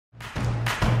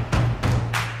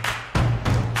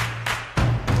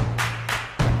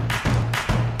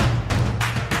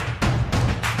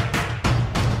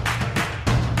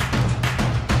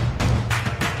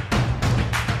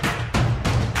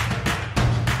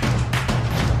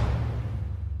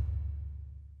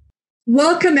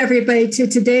Welcome, everybody, to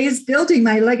today's Building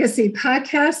My Legacy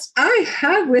podcast. I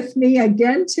have with me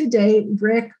again today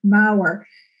Rick Maurer.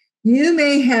 You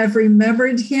may have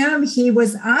remembered him. He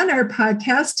was on our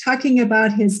podcast talking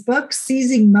about his book,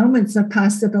 Seizing Moments of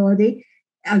Possibility,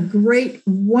 a great,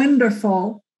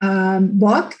 wonderful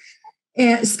book,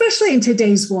 and especially in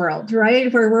today's world,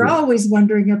 right, where we're always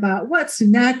wondering about what's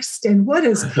next and what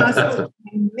is possible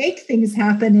to make things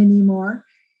happen anymore.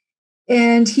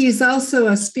 And he's also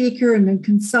a speaker and a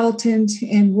consultant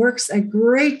and works a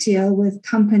great deal with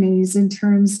companies in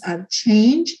terms of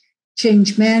change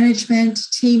management,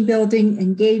 team building,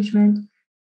 engagement,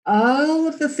 all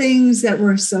of the things that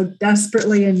we're so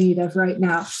desperately in need of right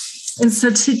now. And so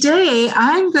today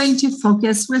I'm going to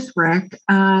focus with Rick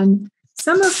on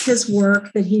some of his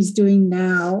work that he's doing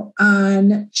now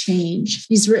on change.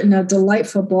 He's written a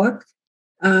delightful book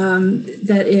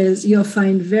that you'll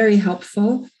find very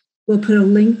helpful. We'll put a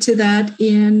link to that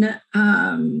in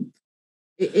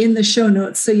the show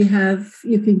notes, so you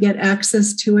can get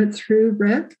access to it through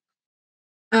Rick.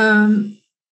 But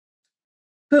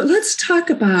let's talk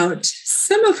about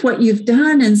some of what you've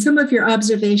done and some of your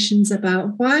observations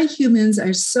about why humans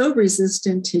are so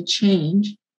resistant to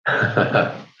change.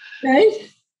 Right?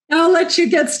 I'll let you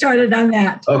get started on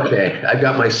that. Okay, I've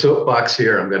got my soapbox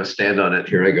here. I'm going to stand on it.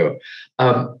 Here I go.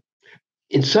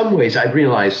 In some ways, I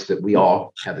realize that we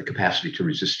all have the capacity to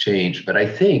resist change, but I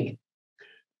think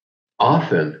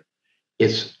often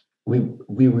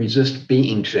we resist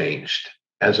being changed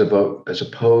as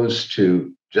opposed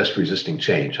to just resisting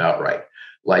change outright.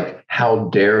 Like, how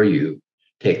dare you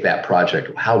take that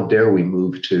project? How dare we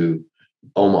move to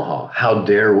Omaha? How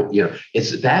dare,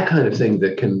 it's that kind of thing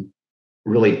that can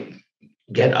really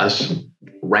get us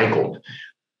rankled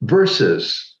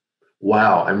versus,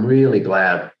 wow, I'm really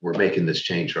glad we're making this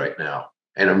change right now.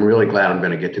 And I'm really glad I'm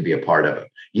going to get to be a part of it.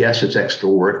 Yes, it's extra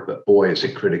work, but boy, is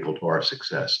it critical to our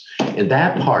success. And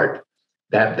that part,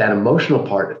 that emotional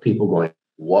part of people going,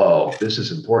 whoa, this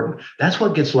is important. That's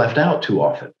what gets left out too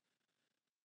often.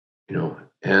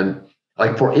 And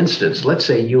like, for instance, let's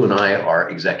say you and I are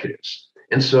executives.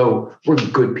 And so we're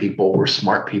good people, we're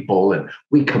smart people, and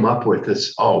we come up with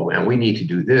this, oh, and we need to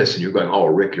do this. And you're going, oh,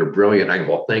 Rick, you're brilliant. I go,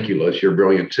 well, thank you, Lois, you're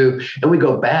brilliant too. And we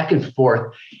go back and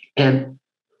forth and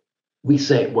we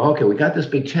say, well, okay, we got this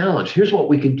big challenge. Here's what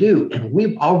we could do. And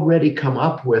we've already come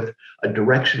up with a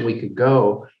direction we could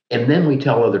go. And then we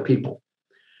tell other people.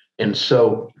 And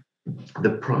so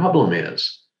the problem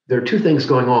is there are two things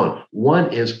going on.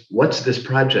 One is, what's this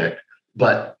project?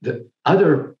 But the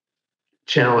other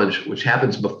challenge, which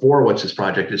happens before what's this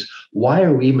project, is, why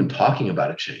are we even talking about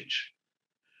a change?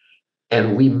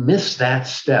 And we miss that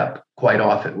step quite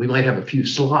often. We might have a few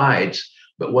slides,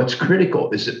 but what's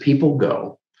critical is that people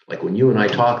go, like when you and I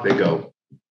talk, they go,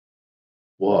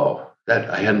 whoa, that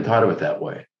I hadn't thought of it that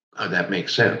way. Oh, that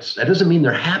makes sense. That doesn't mean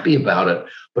they're happy about it,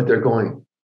 but they're going,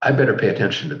 I better pay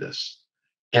attention to this.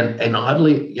 And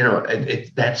oddly,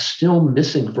 that's still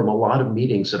missing from a lot of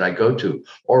meetings that I go to,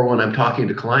 or when I'm talking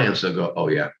to clients, they'll go, oh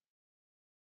yeah.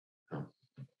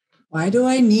 Why do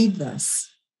I need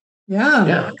this?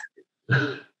 Yeah.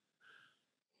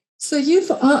 So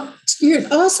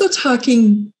you're also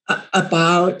talking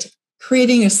about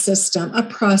creating a system, a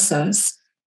process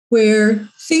where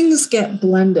things get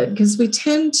blended, because we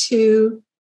tend to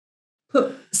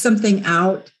put something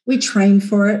out, we train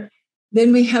for it,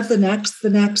 then we have the next.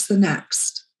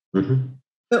 Mm-hmm.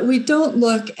 But we don't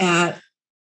look at,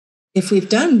 if we've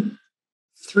done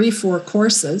 3-4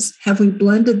 courses, have we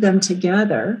blended them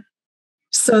together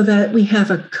so that we have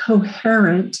a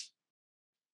coherent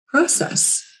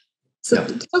process? So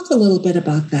talk a little bit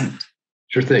about that.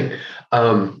 Sure thing.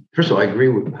 First of all, I agree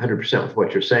 100% with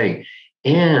what you're saying.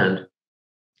 And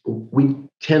we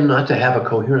tend not to have a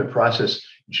coherent process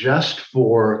just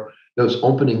for those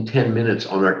opening 10 minutes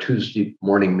on our Tuesday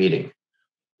morning meeting,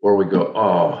 where we go,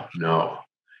 oh no,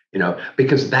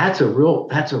 because that's a real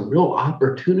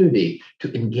opportunity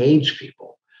to engage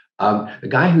people. The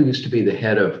guy who used to be the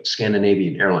head of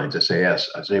Scandinavian Airlines, SAS,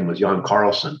 his name was Jan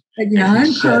Carlson.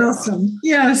 Jan Carlson,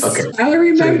 yes, okay. I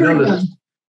remember him.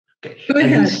 Okay.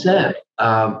 And he said,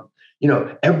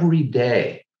 every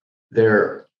day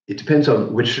it depends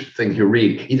on which thing you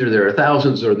read. Either there are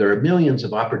thousands or there are millions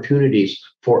of opportunities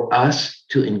for us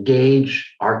to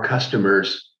engage our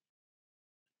customers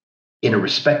in a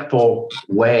respectful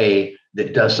way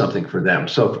that does something for them.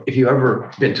 So if you've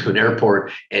ever been to an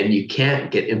airport and you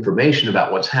can't get information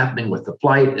about what's happening with the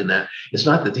flight, and that it's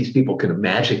not that these people can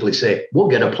magically say, we'll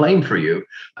get a plane for you.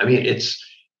 I mean, it's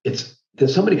that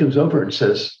somebody comes over and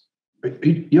says,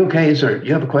 you okay?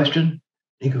 You have a question?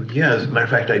 You go, yeah, as a matter of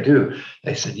fact, I do.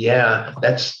 I said, yeah,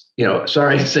 that's,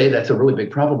 sorry to say that's a really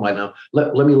big problem right now.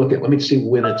 Let me see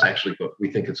when it's actually, we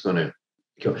think it's going to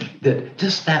go. That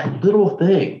just that little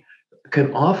thing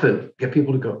can often get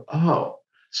people to go, oh,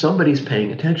 somebody's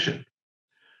paying attention.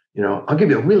 I'll give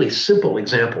you a really simple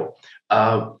example.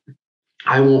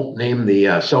 I won't name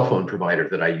the cell phone provider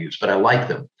that I use, but I like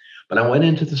them. But I went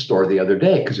into the store the other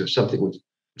day because if something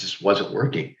just wasn't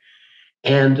working.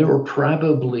 And there were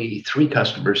probably 3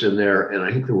 customers in there, and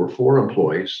I think there were 4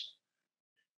 employees.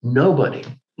 Nobody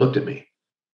looked at me.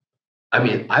 I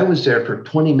mean, I was there for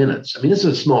 20 minutes. I mean, this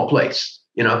is a small place,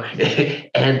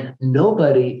 and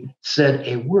nobody said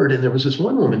a word. And there was this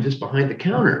one woman just behind the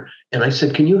counter. And I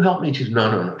said, can you help me? And she said,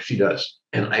 no, she does.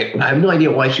 And I have no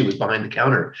idea why she was behind the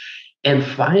counter. And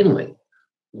finally,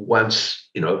 once,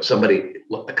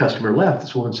 a customer left,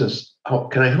 this woman says, oh,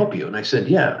 can I help you? And I said,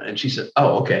 yeah. And she said,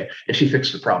 oh, okay. And she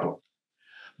fixed the problem.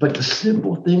 But the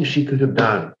simple thing she could have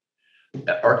done,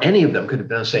 or any of them could have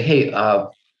done, say, hey, as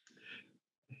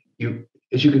you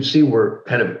can see, we're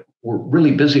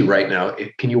really busy right now.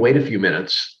 Can you wait a few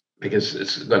minutes? Because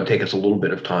it's going to take us a little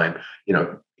bit of time.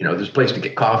 There's a place to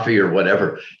get coffee or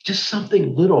whatever. Just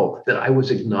something little that I was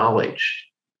acknowledged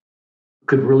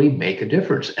could really make a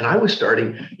difference. And I was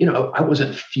starting, I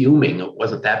wasn't fuming. It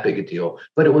wasn't that big a deal,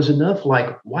 but it was enough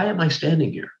like, why am I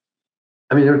standing here?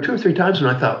 I mean, there were 2 or 3 times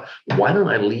when I thought, why don't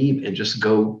I leave and just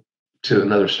go to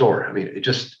another store? I mean,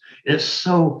 it's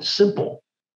so simple.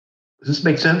 Does this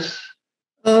make sense?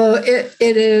 Oh, it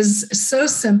is so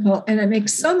simple and it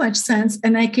makes so much sense.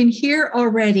 And I can hear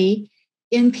already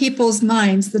in people's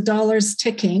minds the dollars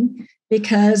ticking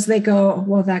because they go,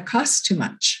 well, that costs too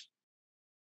much.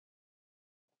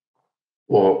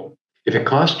 Well, if it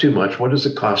costs too much, what does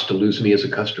it cost to lose me as a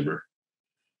customer?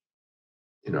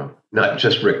 Not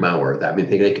just Rick Maurer. I mean,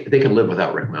 they can live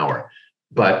without Rick Maurer.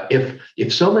 But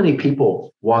if so many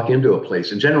people walk into a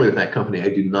place, and generally with that company, I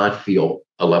do not feel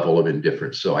a level of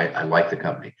indifference. So I like the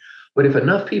company. But if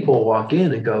enough people walk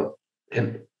in and go,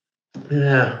 and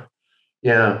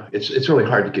yeah, it's really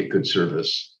hard to get good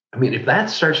service. I mean, if that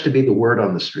starts to be the word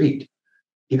on the street,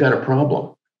 you got a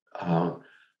problem.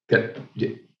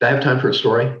 Do I have time for a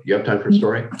story? You have time for a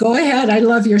story? Go ahead. I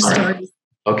love your story. Right.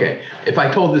 Okay. If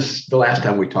I told this the last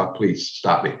time we talked, please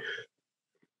stop me.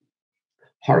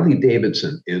 Harley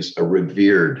Davidson is a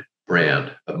revered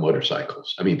brand of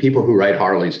motorcycles. I mean, people who ride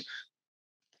Harleys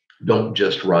don't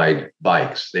just ride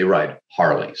bikes, they ride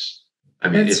Harleys. I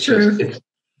mean, it's true.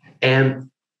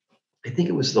 And I think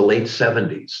it was the late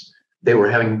 70s. They were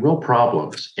having real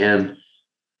problems and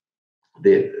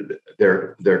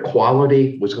their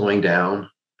quality was going down,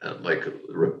 like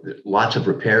lots of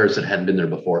repairs that hadn't been there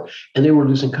before, and they were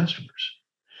losing customers.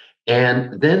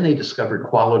 And then they discovered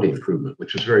quality improvement,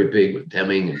 which was very big with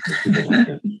Deming and people like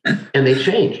that. And they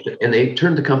changed and they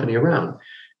turned the company around.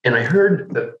 And I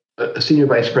heard a senior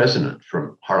vice president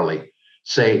from Harley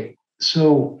say,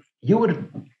 so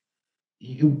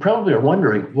you probably are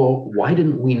wondering, well, why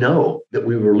didn't we know that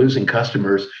we were losing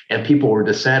customers and people were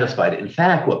dissatisfied? In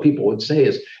fact, what people would say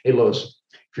is, hey, Lois,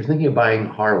 if you're thinking of buying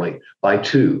Harley, buy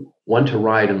 2, one to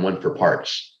ride and one for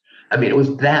parts. I mean, it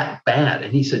was that bad.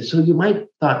 And he said, so you might have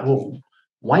thought, well,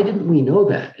 why didn't we know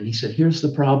that? And he said, here's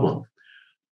the problem.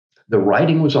 The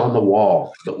writing was on the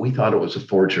wall, but we thought it was a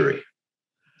forgery.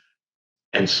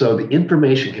 And so the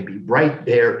information can be right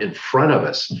there in front of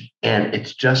us. And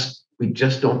we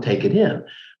just don't take it in.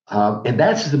 And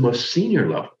that's the most senior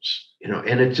levels,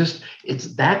 and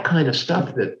it's that kind of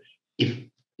stuff that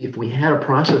if we had a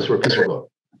process where people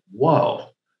go, whoa,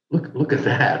 look at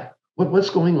that.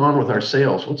 What's going on with our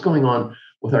sales? What's going on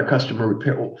with our customer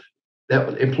repair?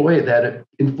 That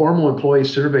informal employee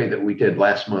survey that we did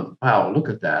last month. Wow, look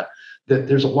at that. That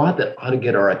there's a lot that ought to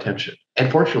get our attention.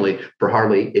 And fortunately for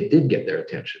Harley, it did get their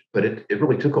attention, but it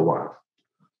really took a while.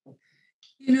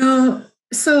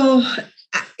 So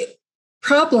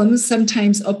problems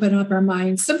sometimes open up our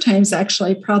minds. Sometimes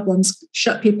actually problems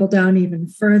shut people down even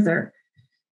further.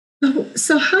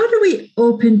 So how do we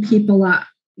open people up?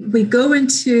 We go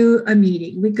into a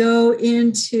meeting, we go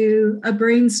into a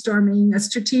brainstorming, a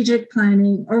strategic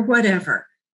planning, or whatever.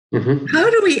 Mm-hmm. How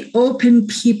do we open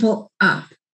people up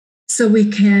so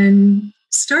we can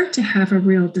start to have a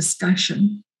real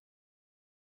discussion?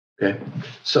 Okay.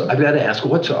 So I've got to ask,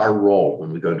 what's our role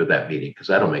when we go into that meeting? Because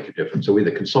that'll make a difference. Are we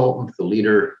the consultant, the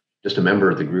leader, just a member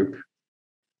of the group?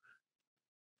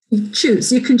 You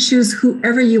choose. You can choose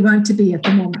whoever you want to be at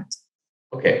the moment.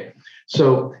 Okay.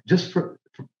 So just for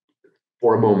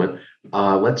a moment,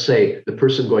 let's say the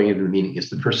person going into the meeting is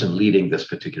the person leading this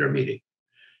particular meeting.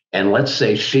 And let's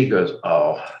say she goes,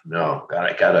 oh, no, God,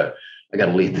 I gotta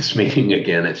lead this meeting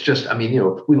again. It's just,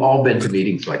 we've all been to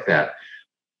meetings like that.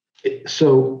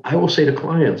 So I will say to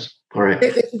clients, all right.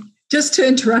 Just to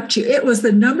interrupt you, it was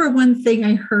the number one thing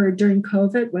I heard during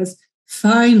COVID was,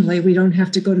 finally, we don't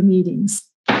have to go to meetings.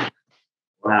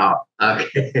 Wow.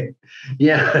 Okay.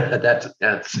 Yeah, that's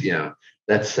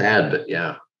sad, but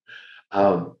yeah.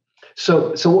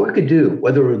 So what we could do,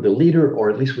 whether we're the leader or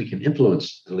at least we can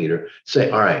influence the leader, say,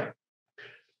 all right,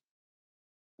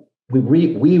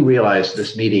 we realize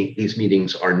these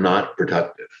meetings are not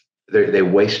productive. They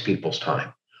waste people's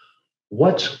time.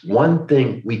 What's one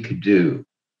thing we could do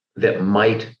that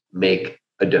might make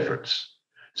a difference?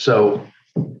 So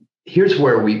here's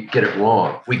where we get it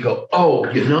wrong. We go,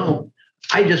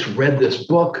 I just read this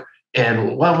book,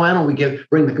 and why don't we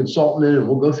bring the consultant in and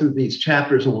we'll go through these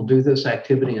chapters and we'll do this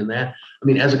activity and that. I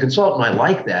mean, as a consultant, I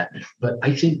like that, but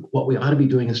I think what we ought to be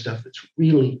doing is stuff that's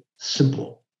really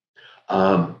simple.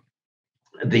 I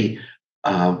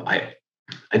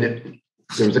know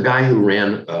there was a guy who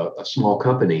ran a small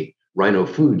company, Rhino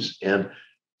Foods, and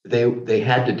they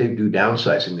had to do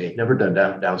downsizing. They had never done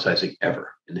downsizing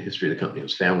ever in the history of the company. It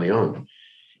was family owned.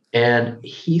 And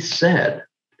he said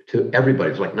to everybody,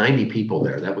 it was like 90 people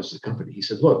there, that was the company. He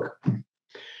said, look,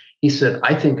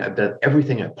 I think I've done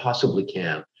everything I possibly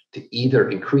can to either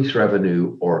increase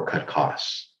revenue or cut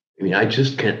costs. I mean, I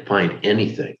just can't find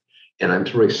anything. And I'm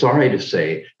really sorry to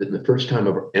say that in the first time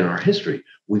in our history,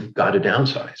 we've got to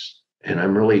downsize. And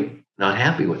I'm really not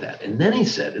happy with that. And then he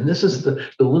said, and this is the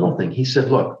little thing, he said,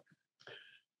 look,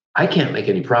 I can't make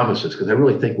any promises because I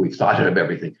really think we've thought of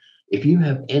everything. If you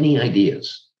have any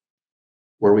ideas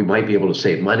where we might be able to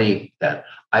save money, that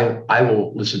I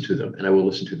will listen to them, and I will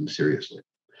listen to them seriously.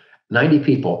 90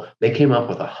 people, they came up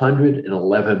with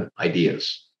 111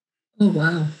 ideas. Oh,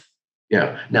 wow.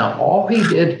 Yeah. Now, all he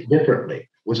did differently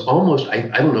was almost, I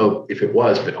don't know if it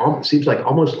was, but it seems like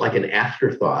almost like an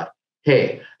afterthought.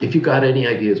 Hey, if you got any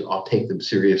ideas, I'll take them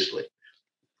seriously.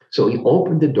 So he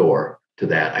opened the door to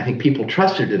that. I think people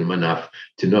trusted him enough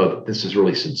to know that this is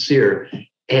really sincere.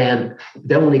 And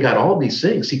then when he got all these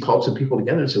things, he called some people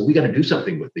together and said, we got to do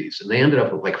something with these. And they ended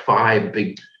up with like 5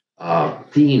 big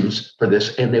themes for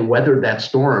this, and they weathered that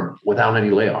storm without any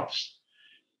layoffs.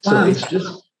 So wow.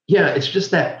 It's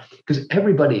just that, because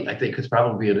everybody, I think, is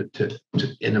probably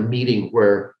in a meeting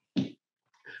where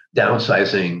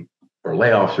downsizing or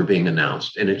layoffs are being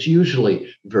announced, and it's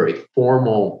usually very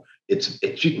formal. It's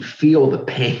you can feel the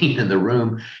pain in the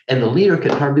room, and the leader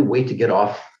can hardly wait to get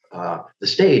off the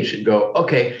stage and go,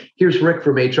 okay, here's Rick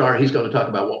from HR. He's going to talk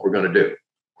about what we're going to do.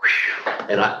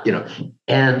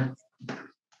 And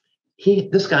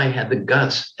this guy had the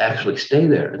guts to actually stay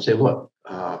there and say, look,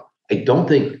 I don't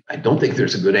think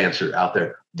there's a good answer out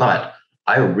there, but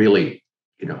I really,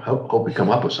 hope we come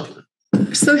up with something.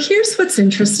 So here's what's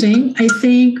interesting. I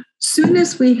think soon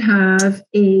as we have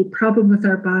a problem with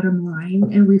our bottom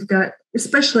line, and we've got,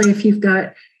 especially if you've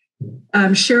got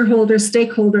shareholders,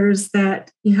 stakeholders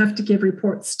that you have to give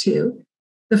reports to,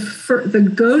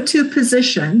 the go-to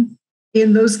position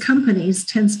in those companies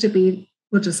tends to be,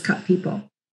 we'll just cut people.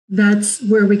 That's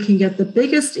where we can get the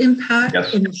biggest impact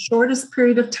in the shortest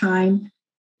period of time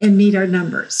and meet our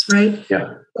numbers, right?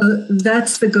 Yeah.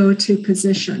 That's the go-to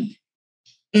position.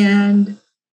 And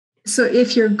so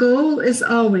if your goal is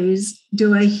always,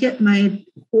 do I hit my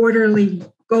quarterly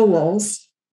goals?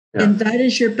 Yeah. And that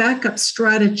is your backup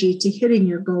strategy to hitting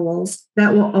your goals.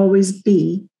 That will always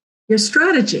be your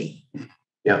strategy.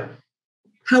 Yeah.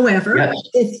 However,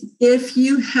 if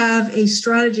you have a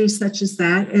strategy such as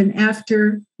that, and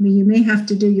you may have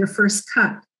to do your first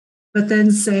cut, but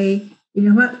then say, you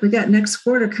know what, we got next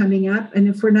quarter coming up, and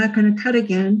if we're not going to cut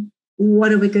again,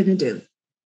 what are we going to do?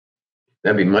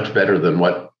 That'd be much better than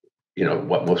what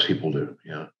most people do.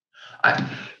 Yeah.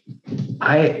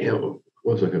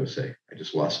 What was I going to say? I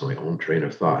just lost my own train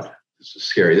of thought. This is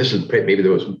scary. This is maybe the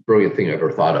most brilliant thing I've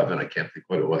ever thought of, and I can't think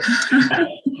what it was.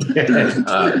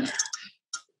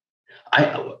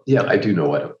 I do know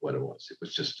what it was. It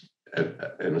was just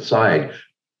an aside.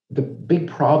 The big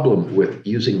problem with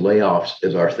using layoffs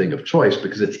as our thing of choice,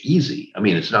 because it's easy. I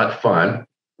mean, it's not fun,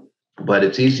 but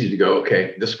it's easy to go,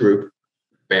 okay, this group,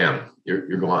 bam,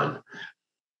 you're gone.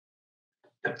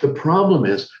 The problem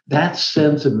is that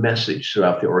sends a message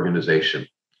throughout the organization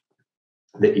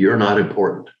that you're not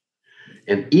important.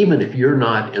 And even if you're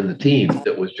not in the team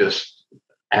that was just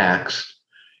axed,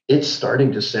 it's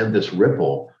starting to send this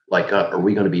ripple like, are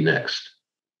we going to be next?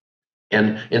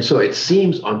 And so it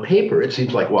seems on paper, it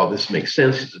seems like, well, this makes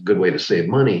sense. It's a good way to save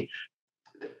money.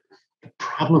 The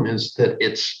problem is that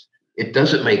it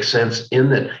doesn't make sense in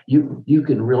that you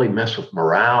can really mess with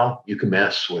morale. You can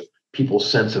mess with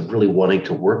people's sense of really wanting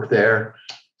to work there.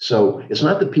 So it's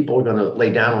not that people are going to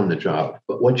lay down on the job,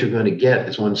 but what you're going to get,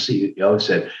 as one CEO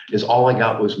said, is all I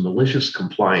got was malicious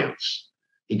compliance.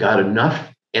 He got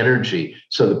enough energy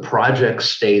so the project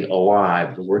stayed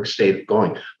alive, the work stayed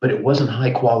going, but it wasn't high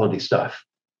quality stuff.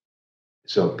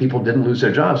 So people didn't lose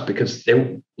their jobs because we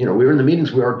were in the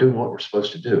meetings, we were doing what we're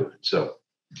supposed to do. So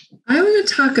I want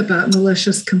to talk about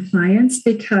malicious compliance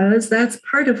because that's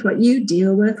part of what you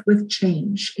deal with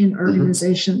change in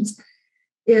organizations.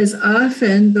 Is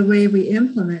often the way we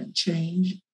implement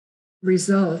change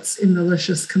results in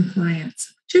malicious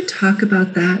compliance. Would you talk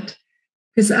about that?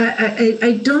 Because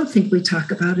I don't think we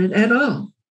talk about it at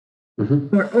all,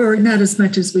 or not as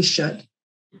much as we should.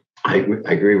 I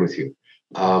agree with you.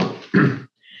 I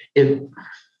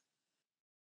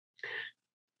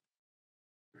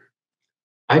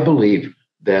believe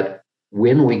that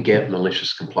when we get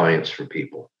malicious compliance from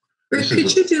people, Rick,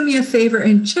 could you do me a favor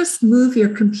and just move your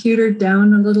computer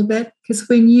down a little bit? Because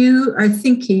when you are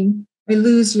thinking,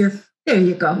 there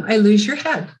you go. I lose your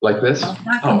head. Like this?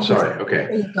 Oh, sorry. Okay.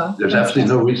 There you go. There's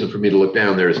absolutely no reason for me to look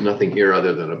down. There is nothing here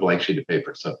other than a blank sheet of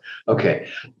paper. So, okay.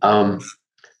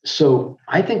 So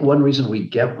I think one reason we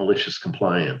get malicious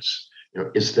compliance,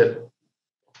 is that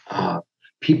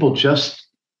people just,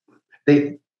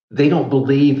 they don't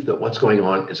believe that what's going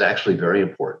on is actually very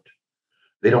important.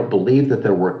 They don't believe that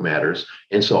their work matters.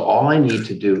 And so all I need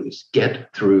to do is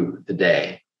get through the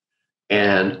day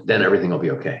and then everything will be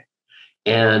okay.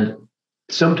 And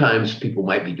sometimes people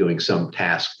might be doing some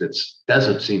task that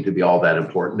doesn't seem to be all that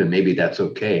important, and maybe that's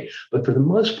okay. But for the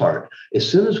most part, as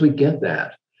soon as we get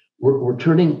that, we're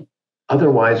turning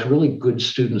otherwise really good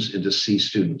students into C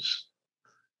students.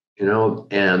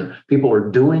 And people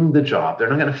are doing the job. They're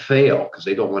not going to fail because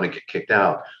they don't want to get kicked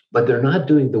out, but they're not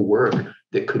doing the work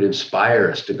that could inspire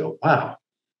us to go, wow,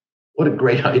 what a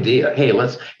great idea. Hey,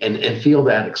 let's, and feel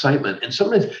that excitement. And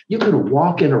sometimes you can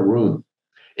walk in a room,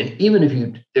 and even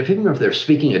if they're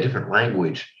speaking a different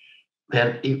language,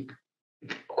 man,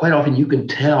 quite often you can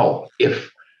tell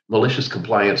if malicious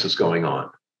compliance is going on,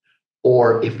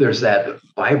 or if there's that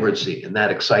vibrancy and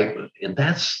that excitement. And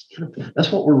that's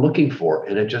what we're looking for.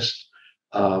 And it just,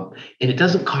 and it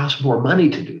doesn't cost more money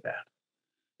to do that.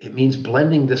 It means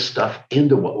blending this stuff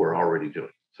into what we're already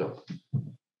doing. So,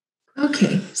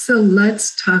 okay, so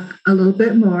let's talk a little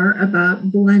bit more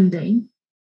about blending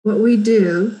what we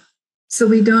do so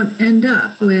we don't end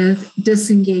up with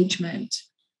disengagement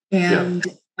and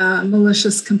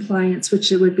malicious compliance,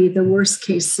 which it would be the worst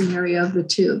case scenario of the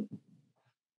two.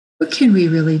 What can we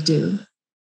really do?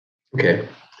 Okay.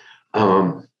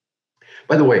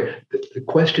 By the way, the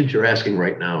questions you're asking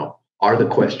right now are the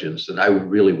questions that I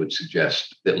would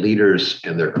suggest that leaders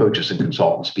and their coaches and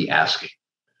consultants be asking.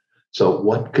 So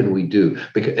what can we do?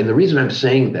 And the reason I'm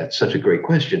saying that's such a great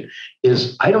question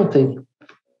is I don't think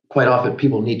quite often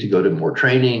people need to go to more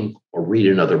training or read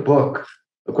another book.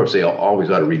 Of course, they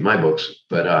always ought to read my books,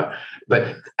 but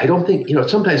I don't think,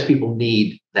 sometimes people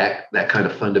need that kind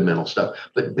of fundamental stuff.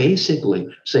 But basically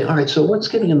say, all right, so what's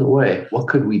getting in the way? What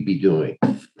could we be doing?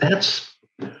 That's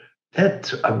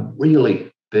a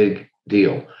really big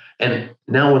deal. And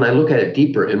now when I look at it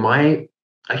deeper, I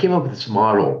came up with this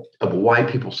model of why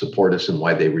people support us and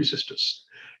why they resist us.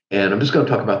 And I'm just going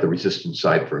to talk about the resistance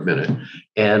side for a minute.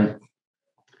 And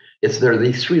there are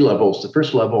these three levels. The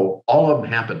first level, all of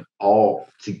them happen.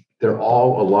 They're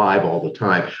all alive all the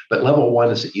time. But level one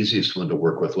is the easiest one to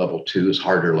work with. Level two is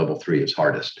harder. Level three is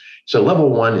hardest. So level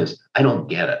one is, I don't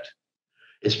get it.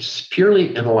 It's just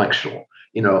purely intellectual.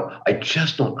 I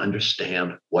just don't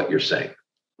understand what you're saying.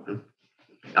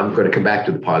 I'm going to come back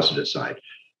to the positive side.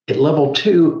 At level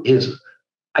two is,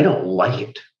 I don't like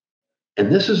it.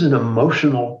 And this is an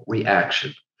emotional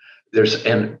reaction.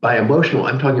 And by emotional,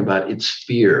 I'm talking about it's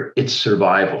fear, it's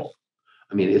survival.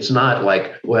 I mean, it's not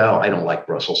like, well, I don't like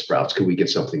Brussels sprouts. Could we get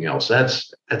something else?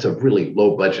 That's a really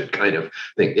low budget kind of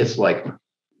thing. It's like,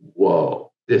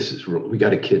 whoa, this is real. We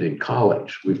got a kid in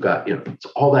college. We've got, it's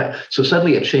all that. So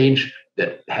suddenly a change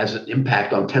that has an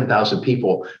impact on 10,000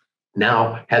 people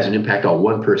now has an impact on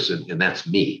one person, and that's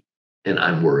me. And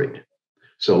I'm worried.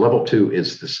 So level two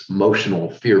is this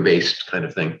emotional, fear-based kind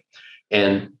of thing.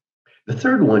 And the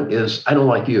third one is, I don't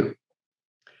like you.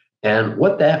 And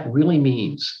what that really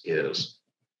means is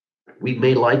we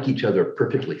may like each other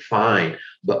perfectly fine,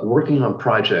 but working on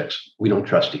projects, we don't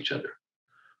trust each other.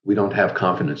 We don't have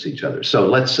confidence in each other. So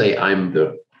let's say I'm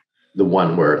the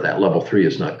one where that level three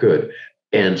is not good.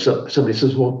 And so somebody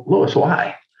says, well, Lois,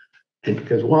 why? And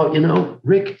because, well,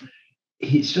 Rick,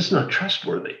 he's just not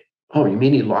trustworthy. Oh, you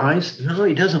mean he lies? No,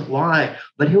 he doesn't lie,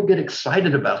 but he'll get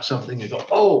excited about something and go,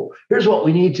 oh, here's what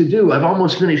we need to do. I've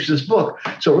almost finished this book.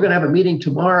 So we're going to have a meeting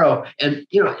tomorrow. And,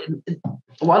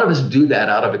 a lot of us do that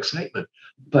out of excitement.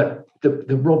 But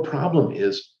the real problem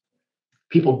is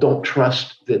people don't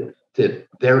trust that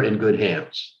they're in good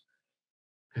hands.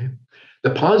 Okay?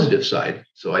 The positive side,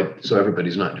 so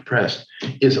everybody's not depressed,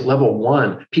 is at level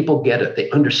 1, people get it. They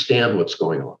understand what's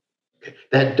going on. Okay.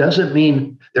 That doesn't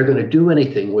mean they're going to do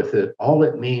anything with it. All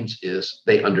it means is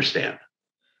they understand.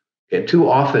 Okay. Too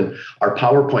often, our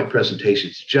PowerPoint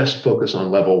presentations just focus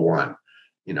on level 1.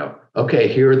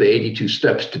 Okay, here are the 82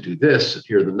 steps to do this, and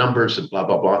here are the numbers, and blah,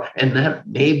 blah, blah. And that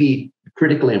may be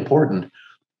critically important,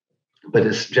 but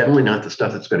it's generally not the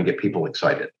stuff that's going to get people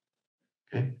excited.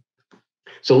 Okay.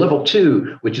 So level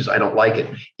 2, which is I don't like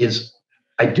it, is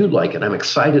I do like it. I'm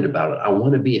excited about it. I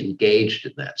want to be engaged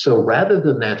in that. So rather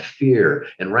than that fear,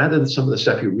 and rather than some of the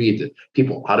stuff you read that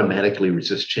people automatically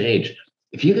resist change,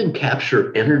 if you can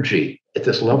capture energy at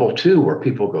this level 2 where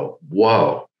people go,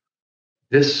 whoa,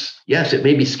 yes, it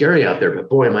may be scary out there, but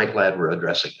boy, am I glad we're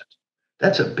addressing it.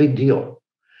 That's a big deal.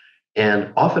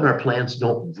 And often our plans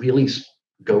don't really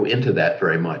go into that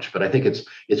very much, but I think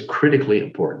it's critically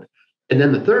important. And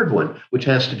then the third one, which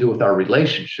has to do with our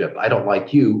relationship, I don't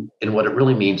like you. And what it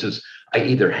really means is I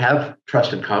either have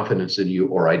trust and confidence in you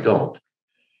or I don't.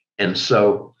 And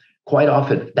so quite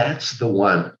often that's the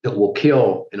one that will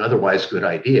kill an otherwise good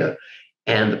idea.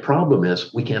 And the problem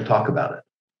is we can't talk about it.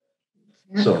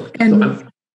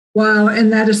 Wow.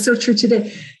 And that is so true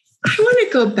today. I want to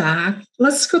go back.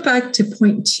 Let's go back to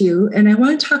point 2. And I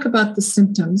want to talk about the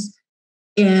symptoms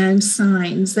and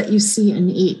signs that you see in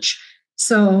each.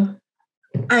 So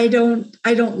I don't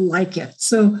like it.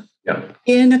 So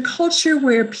in a culture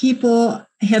where people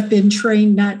have been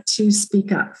trained not to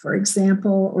speak up, for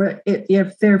example, or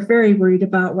if they're very worried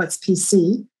about what's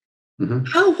PC,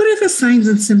 what are the signs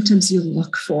and symptoms you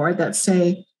look for that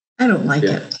say, I don't like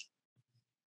it?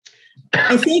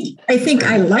 I think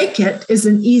I like it is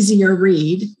an easier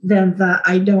read than the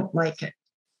I don't like it.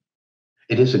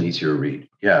 It is an easier read.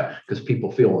 Yeah. Because people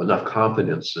feel enough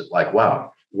confidence that like,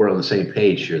 wow, we're on the same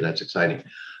page here. That's exciting.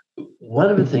 One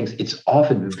of the things, it's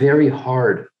often very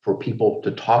hard for people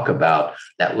to talk about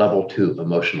that level 2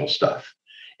 emotional stuff.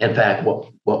 In fact, what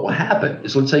will happen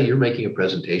is, let's say you're making a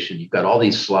presentation, you've got all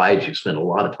these slides, you've spent a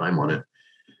lot of time on it.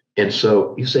 And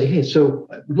so you say, hey, so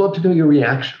I'd love to know your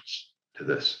reactions to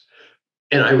this.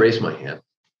 And I raise my hand.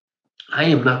 I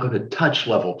am not going to touch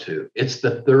level 2. It's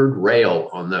the third rail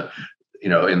on the,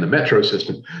 in the metro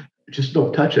system. Just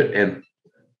don't touch it. And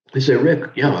they say,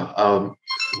 Rick,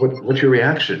 what's your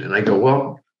reaction? And I go,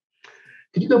 well,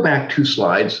 can you go back 2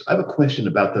 slides? I have a question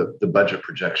about the budget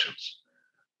projections.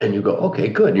 And you go, okay,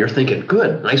 good. And you're thinking,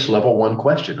 good, nice level 1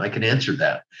 question. I can answer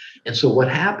that. And so what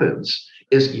happens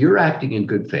is you're acting in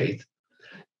good faith,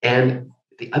 and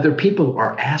the other people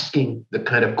are asking the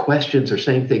kind of questions or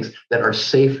saying things that are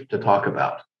safe to talk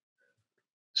about.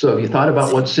 So have you thought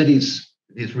about what cities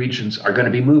these regions are going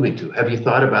to be moving to? Have you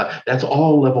thought about, that's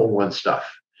all level 1 stuff.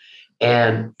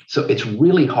 And so it's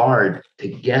really hard to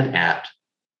get at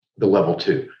the level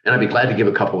 2. And I'd be glad to give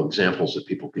a couple of examples that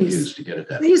people can use to get at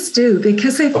that. Please do,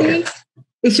 because I think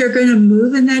if you're going to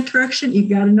move in that direction, you've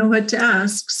got to know what to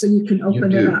ask so you can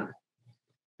open it up.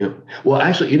 Yeah. Well,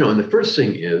 actually, and the first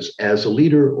thing is, as a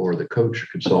leader or the coach or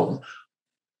consultant,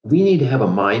 we need to have a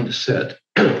mindset,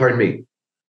 pardon me,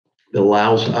 that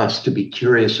allows us to be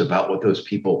curious about what those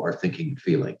people are thinking and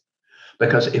feeling.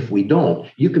 Because if we don't,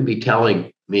 you can be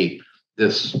telling me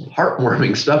this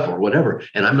heartwarming stuff or whatever,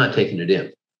 and I'm not taking it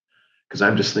in because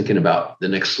I'm just thinking about the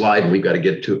next slide and we've got to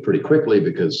get to it pretty quickly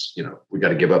because, we got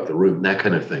to give up the room, that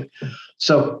kind of thing.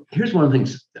 So here's one of the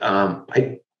things.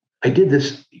 I did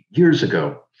this years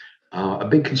ago. A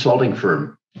big consulting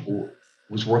firm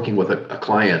was working with a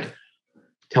client,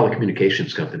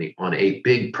 telecommunications company, on a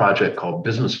big project called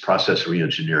business process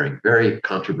reengineering, very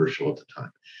controversial at the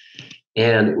time.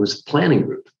 And it was the planning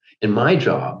group. And my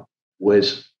job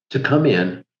was to come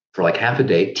in for like half a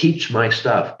day, teach my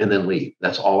stuff, and then leave.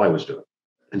 That's all I was doing.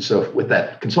 And so with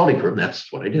that consulting firm,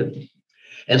 that's what I did.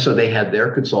 And so they had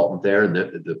their consultant there and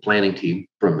the planning team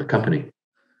from the company.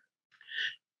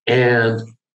 And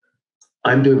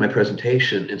I'm doing my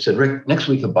presentation and said, Rick, next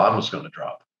week the bottom is going to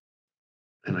drop.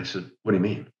 And I said, what do you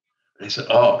mean? And I said,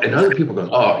 oh, and other people go,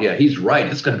 oh, yeah, he's right.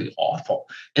 It's going to be awful.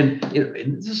 And,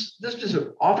 and this is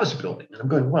an office building. And I'm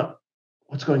going,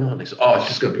 what's going on? They said, oh, it's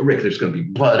just going to be, Rick, there's going to be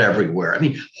blood everywhere. I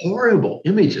mean, horrible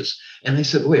images. And they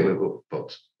said, wait,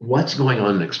 folks, what's going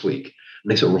on next week?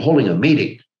 And they said, we're holding a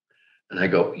meeting. And I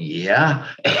go, yeah.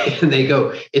 And they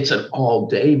go, it's an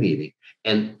all-day meeting.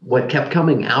 And what kept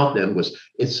coming out then was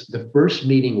it's the first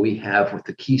meeting we have with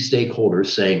the key stakeholders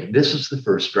saying, this is the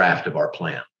first draft of our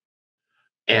plan.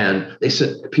 And they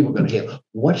said, people are going to hear,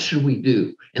 what should we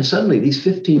do? And suddenly these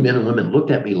 15 men and women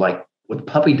looked at me like with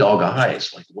puppy dog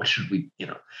eyes, like, what should we,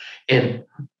 And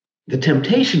the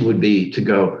temptation would be to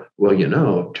go,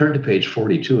 well, turn to page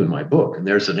 42 in my book, and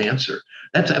there's an answer.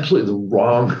 That's absolutely the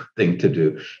wrong thing to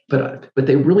do. But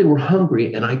they really were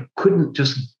hungry, and I couldn't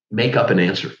just make up an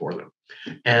answer for them.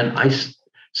 And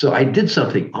so I did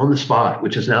something on the spot,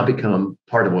 which has now become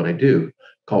part of what I do,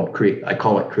 I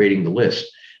call it creating the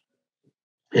list.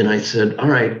 And I said, all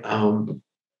right,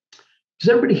 does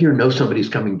everybody here know somebody's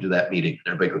coming to that meeting?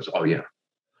 And everybody goes, oh, yeah.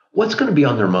 What's going to be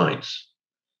on their minds?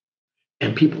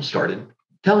 And people started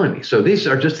telling me. So these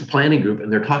are just the planning group,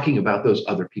 and they're talking about those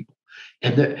other people.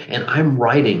 And I'm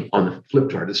writing on the flip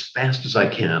chart as fast as I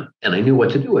can, and I knew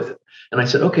what to do with it. And I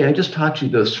said, okay, I just taught you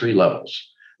those 3 levels.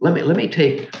 Let me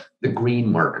take the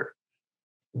green marker.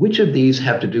 Which of these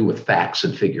have to do with facts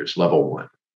and figures, level 1?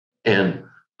 And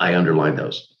I underlined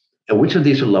those. And which of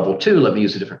these are level 2? Let me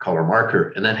use a different color marker.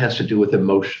 And that has to do with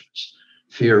emotions,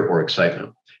 fear or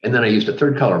excitement. And then I used a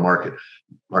 3rd color marker.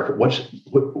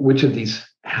 Which of these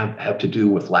have to do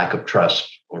with lack of trust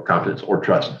or confidence or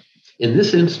trust? In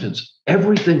this instance,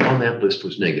 everything on that list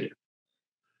was negative.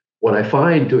 What I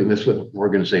find doing this with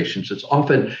organizations, it's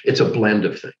a blend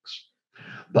of things.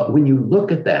 But when you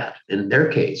look at that, in their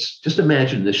case, just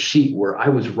imagine this sheet where I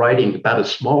was writing about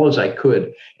as small as I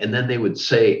could, and then they would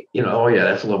say, oh yeah,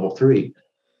 that's level 3.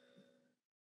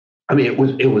 I mean,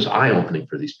 it was eye-opening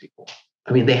for these people.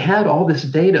 I mean, they had all this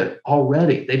data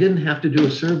already. They didn't have to do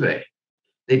a survey.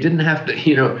 They didn't have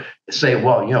to, say,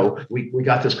 well, we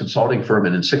got this consulting firm,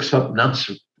 and in 6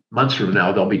 months from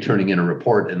now, they'll be turning in a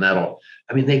report, and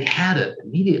they had it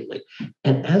immediately.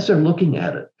 And as they're looking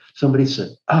at it, somebody said,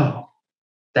 oh,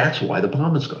 that's why the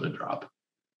bomb is going to drop.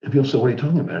 And people said, what are you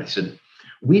talking about? I said,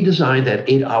 we designed that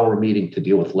 8-hour meeting to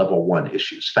deal with level 1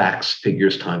 issues, facts,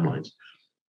 figures, timelines.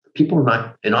 People are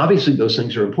not, and obviously those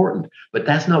things are important, but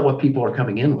that's not what people are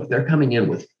coming in with. They're coming in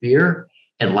with fear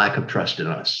and lack of trust in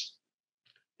us.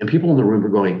 And people in the room are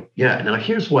going, yeah. Now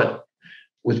here's what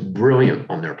was brilliant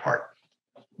on their part.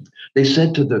 They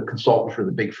said to the consultant for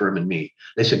the big firm and me,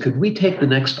 they said, could we take the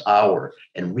next hour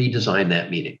and redesign that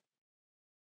meeting?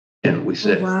 And we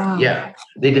said, wow. Yeah.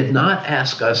 They did not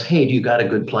ask us, hey, do you got a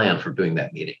good plan for doing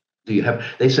that meeting?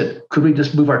 They said, could we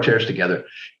just move our chairs together?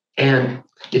 And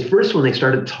at first, when they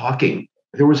started talking,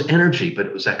 there was energy, but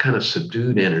it was that kind of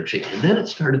subdued energy. And then it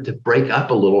started to break up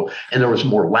a little, and there was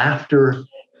more laughter.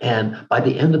 And by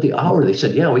the end of the hour, they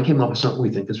said, yeah, we came up with something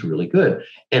we think is really good.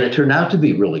 And it turned out to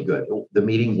be really good. The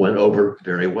meeting went over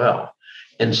very well.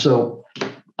 And so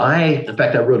in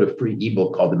fact, I wrote a free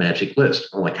ebook called The Magic List.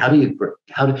 I'm like,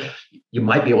 you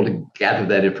might be able to gather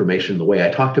that information the way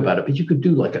I talked about it, but you could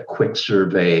do like a quick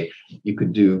survey. You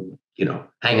could do,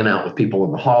 hanging out with people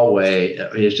in the hallway.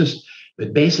 I mean,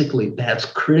 but basically that's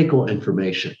critical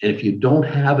information. And if you don't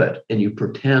have it and you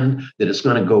pretend that it's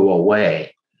going to go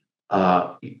away,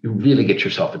 you really get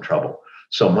yourself in trouble.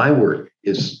 So my word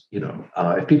is,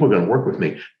 if people are going to work with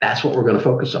me, that's what we're going to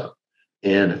focus on.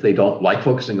 And if they don't like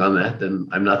focusing on that, then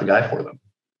I'm not the guy for them.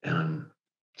 And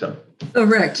so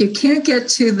Rick, you can't get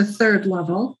to the 3rd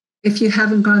level if you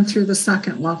haven't gone through the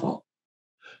 2nd level.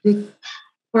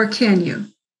 Or can you?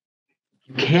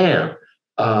 You can.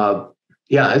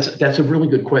 That's a really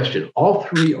good question. All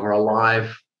 3 are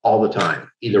alive all the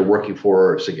time, either working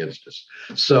for us or against us.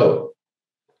 So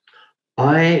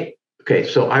I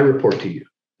report to you.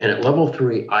 And at level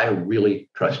 3, I really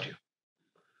trust you.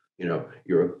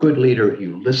 You're a good leader.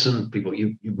 You listen, people,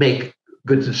 you make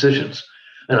good decisions.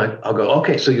 And I'll go,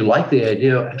 okay, so you like the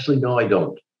idea? Actually, no, I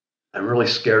don't. I'm really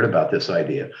scared about this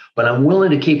idea. But I'm willing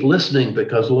to keep listening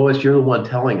because, Lois, you're the one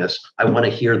telling us. I want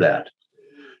to hear that.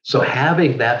 So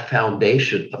having that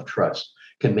foundation of trust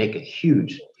can make a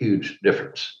huge, huge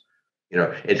difference.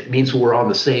 It means we're on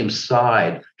the same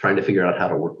side trying to figure out how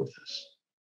to work with this.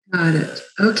 Got it.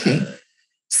 Okay.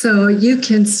 So you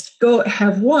can go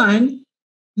have 1.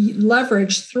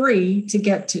 Leverage 3 to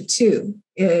get to 2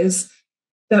 is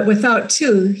that without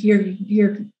 2,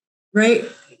 you're right.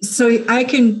 So I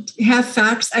can have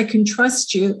facts. I can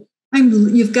trust you.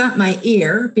 You've got my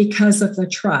ear because of the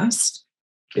trust.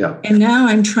 Yeah. And now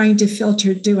I'm trying to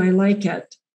filter, do I like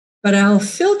it? But I'll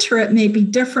filter it maybe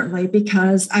differently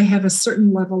because I have a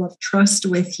certain level of trust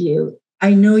with you.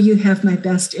 I know you have my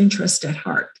best interest at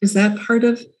heart. Is that part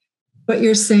of what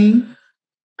you're saying?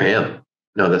 I am.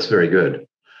 No, that's very good.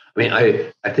 I mean,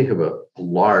 I think of a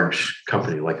large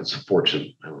company like it's a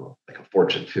Fortune, like a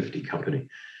Fortune 50 company.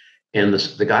 And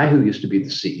the guy who used to be the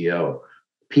CEO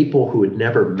people who had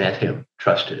never met him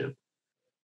trusted him.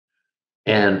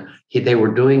 And they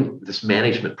were doing this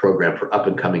management program for up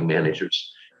and coming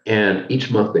managers. And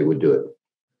each month they would do it.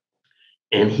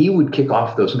 And he would kick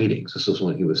off those meetings. This was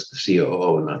when he was the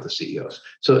COO and not the CEOs.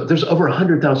 So there's over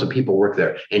 100,000 people work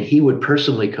there. And he would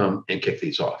personally come and kick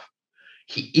these off.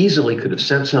 He easily could have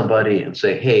sent somebody and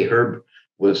say, hey, Herb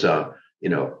was,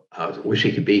 wish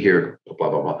he could be here, blah,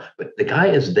 blah, blah. But the guy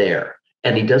is there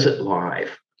and he does it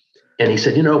live. And he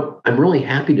said, I'm really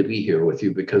happy to be here with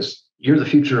you because you're the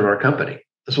future of our company.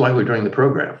 That's why we're doing the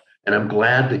program. And I'm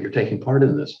glad that you're taking part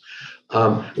in this.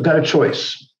 We've got a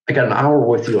choice. I got an hour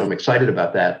with you. I'm excited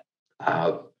about that.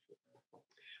 I'm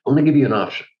going to give you an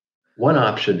option. One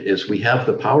option is we have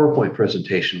the PowerPoint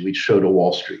presentation we showed to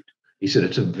Wall Street. He said,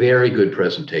 it's a very good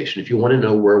presentation. If you want to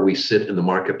know where we sit in the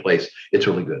marketplace, it's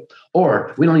really good.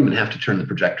 Or we don't even have to turn the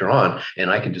projector on and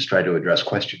I can just try to address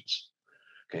questions.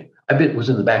 Okay. Was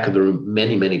in the back of the room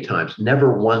many, many times.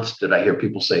 Never once did I hear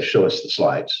people say, show us the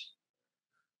slides.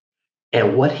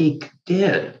 And what he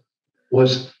did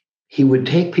was he would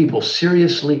take people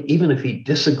seriously, even if he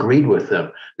disagreed with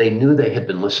them, they knew they had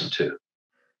been listened to.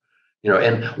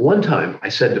 And one time I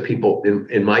said to people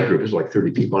in my group, it was like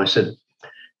 30 people, I said,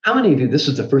 how many of you, this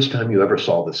is the first time you ever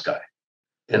saw this guy?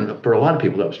 And for a lot of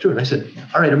people, that was true. And I said,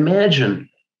 all right, imagine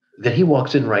that he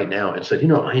walks in right now and said,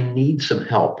 I need some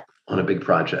help on a big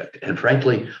project. And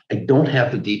frankly, I don't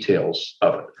have the details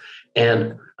of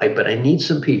it. But I need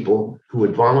some people who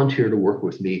would volunteer to work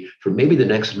with me for maybe the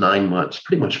next 9 months,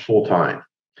 pretty much full time.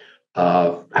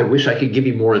 I wish I could give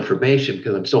you more information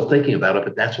because I'm still thinking about it,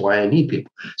 but that's why I need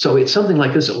people. So it's something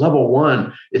like this at level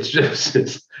 1. It's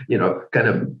there's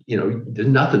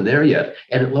nothing there yet.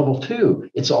 And at level 2,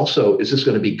 it's also, is this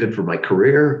going to be good for my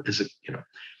career? Is it,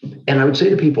 and I would say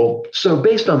to people, so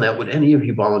based on that, would any of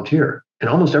you volunteer? And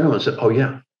almost everyone said, oh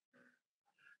yeah.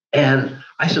 And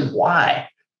I said, why?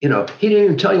 He didn't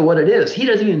even tell you what it is. He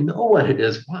doesn't even know what it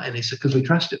is. Why? And they said, because we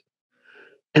trust him.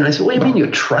 And I said, what do you mean you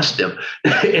trust him?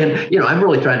 And, I'm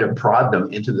really trying to prod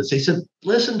them into this. They said,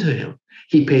 listen to him.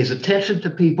 He pays attention to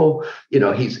people. He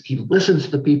listens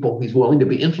to people. He's willing to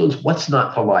be influenced. What's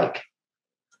not to like?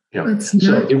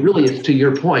 So it really is to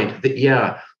your point that,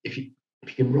 if you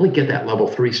can really get that level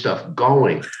 3 stuff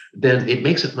going, then it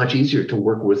makes it much easier to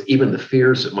work with even the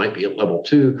fears that might be at level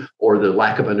 2 or the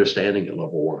lack of understanding at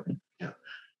level 1. Yeah.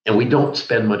 And we don't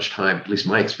spend much time, at least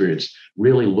my experience,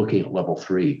 really looking at level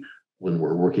 3 when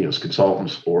we're working as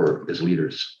consultants or as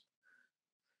leaders.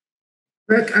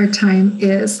 Rick, our time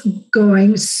is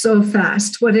going so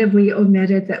fast. What have we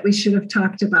omitted that we should have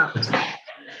talked about?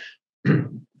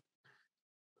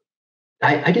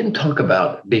 I didn't talk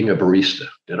about being a barista,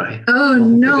 did I? Oh,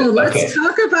 no. Let's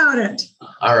talk about it.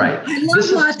 All right. I love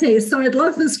lattes, so I'd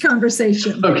love this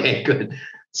conversation. Okay, good.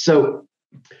 So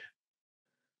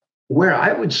where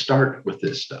I would start with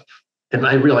this stuff, and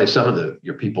I realize some of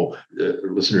your people,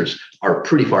 listeners, are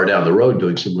pretty far down the road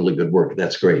doing some really good work.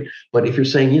 That's great. But if you're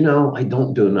saying, I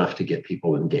don't do enough to get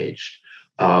people engaged,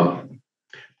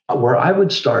 where I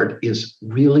would start is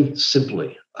really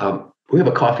simply, we have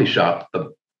a coffee shop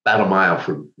about a mile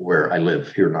from where I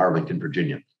live here in Arlington,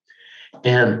 Virginia.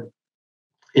 And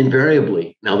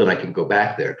invariably, now that I can go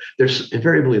back there, there's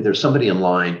somebody in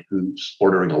line who's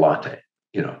ordering a latte,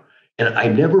 and I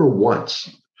never once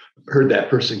heard that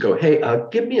person go, hey,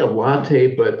 give me a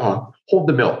latte, but hold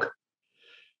the milk,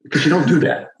 because you don't do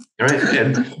that, right?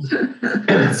 And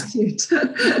that's cute.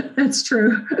 That's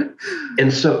true.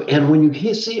 And when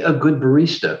you see a good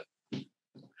barista,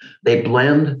 they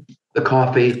blend the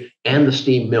coffee and the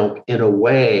steamed milk in a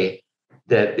way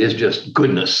that is just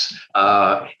goodness,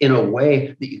 in a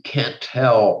way that you can't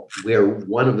tell where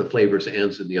one of the flavors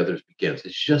ends and the others begins.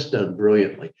 It's just done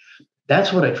brilliantly.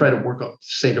 That's what I try to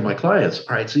say to my clients.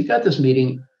 All right, so you got this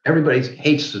meeting. Everybody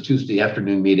hates the Tuesday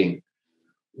afternoon meeting.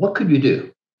 What could you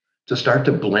do to start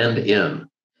to blend in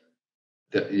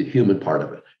the human part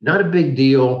of it? Not a big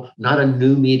deal, not a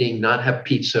new meeting, not have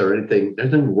pizza or anything.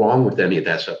 There's nothing wrong with any of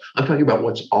that stuff. I'm talking about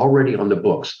what's already on the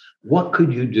books. What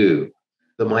could you do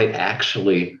that might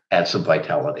actually add some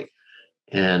vitality?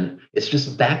 And it's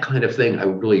just that kind of thing I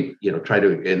really, try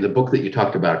to, in the book that you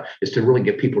talked about, is to really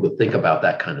get people to think about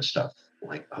that kind of stuff.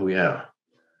 Like, oh, yeah.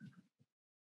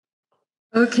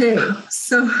 Okay.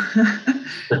 So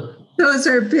those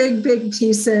are big, big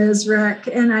pieces, Rick,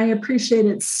 and I appreciate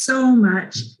it so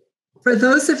much. For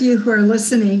those of you who are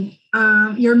listening,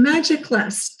 your magic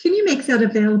list, can you make that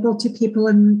available to people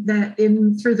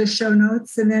through the show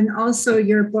notes? And then also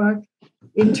your book,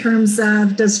 in terms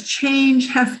of, does change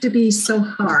have to be so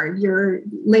hard? Your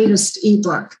latest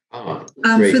ebook.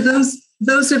 For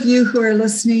those of you who are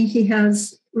listening, he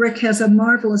has Rick has a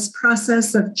marvelous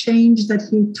process of change that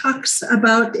he talks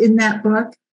about in that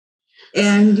book.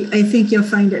 And I think you'll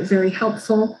find it very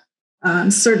helpful.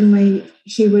 Certainly,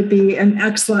 he would be an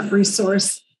excellent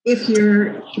resource if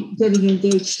you're getting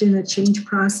engaged in a change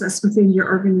process within your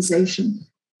organization.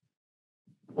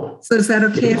 So is that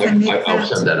okay if I make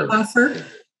that offer?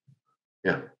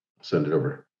 Yeah, send it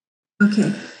over.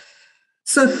 Okay.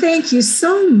 So thank you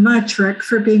so much, Rick,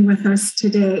 for being with us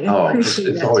today.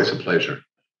 It's always a pleasure.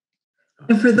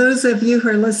 And for those of you who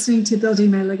are listening to Building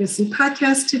My Legacy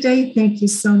podcast today, thank you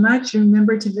so much.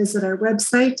 Remember to visit our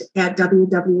website at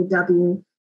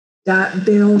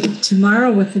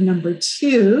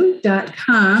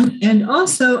www.buildtomorrow2.com, and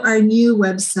also our new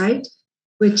website,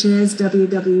 which is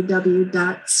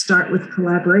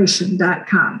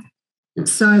www.startwithcollaboration.com.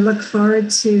 So I look forward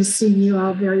to seeing you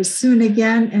all very soon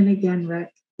again. And again,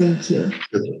 Rick, thank you.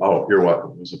 Oh, you're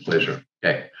welcome. It was a pleasure.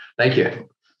 Okay. Thank you.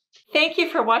 Thank you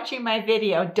for watching my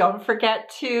video. Don't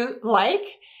forget to like,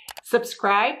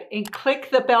 subscribe, and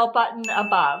click the bell button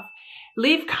above.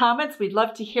 Leave comments. We'd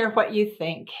love to hear what you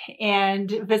think.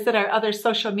 And visit our other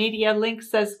social media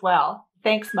links as well.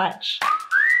 Thanks much.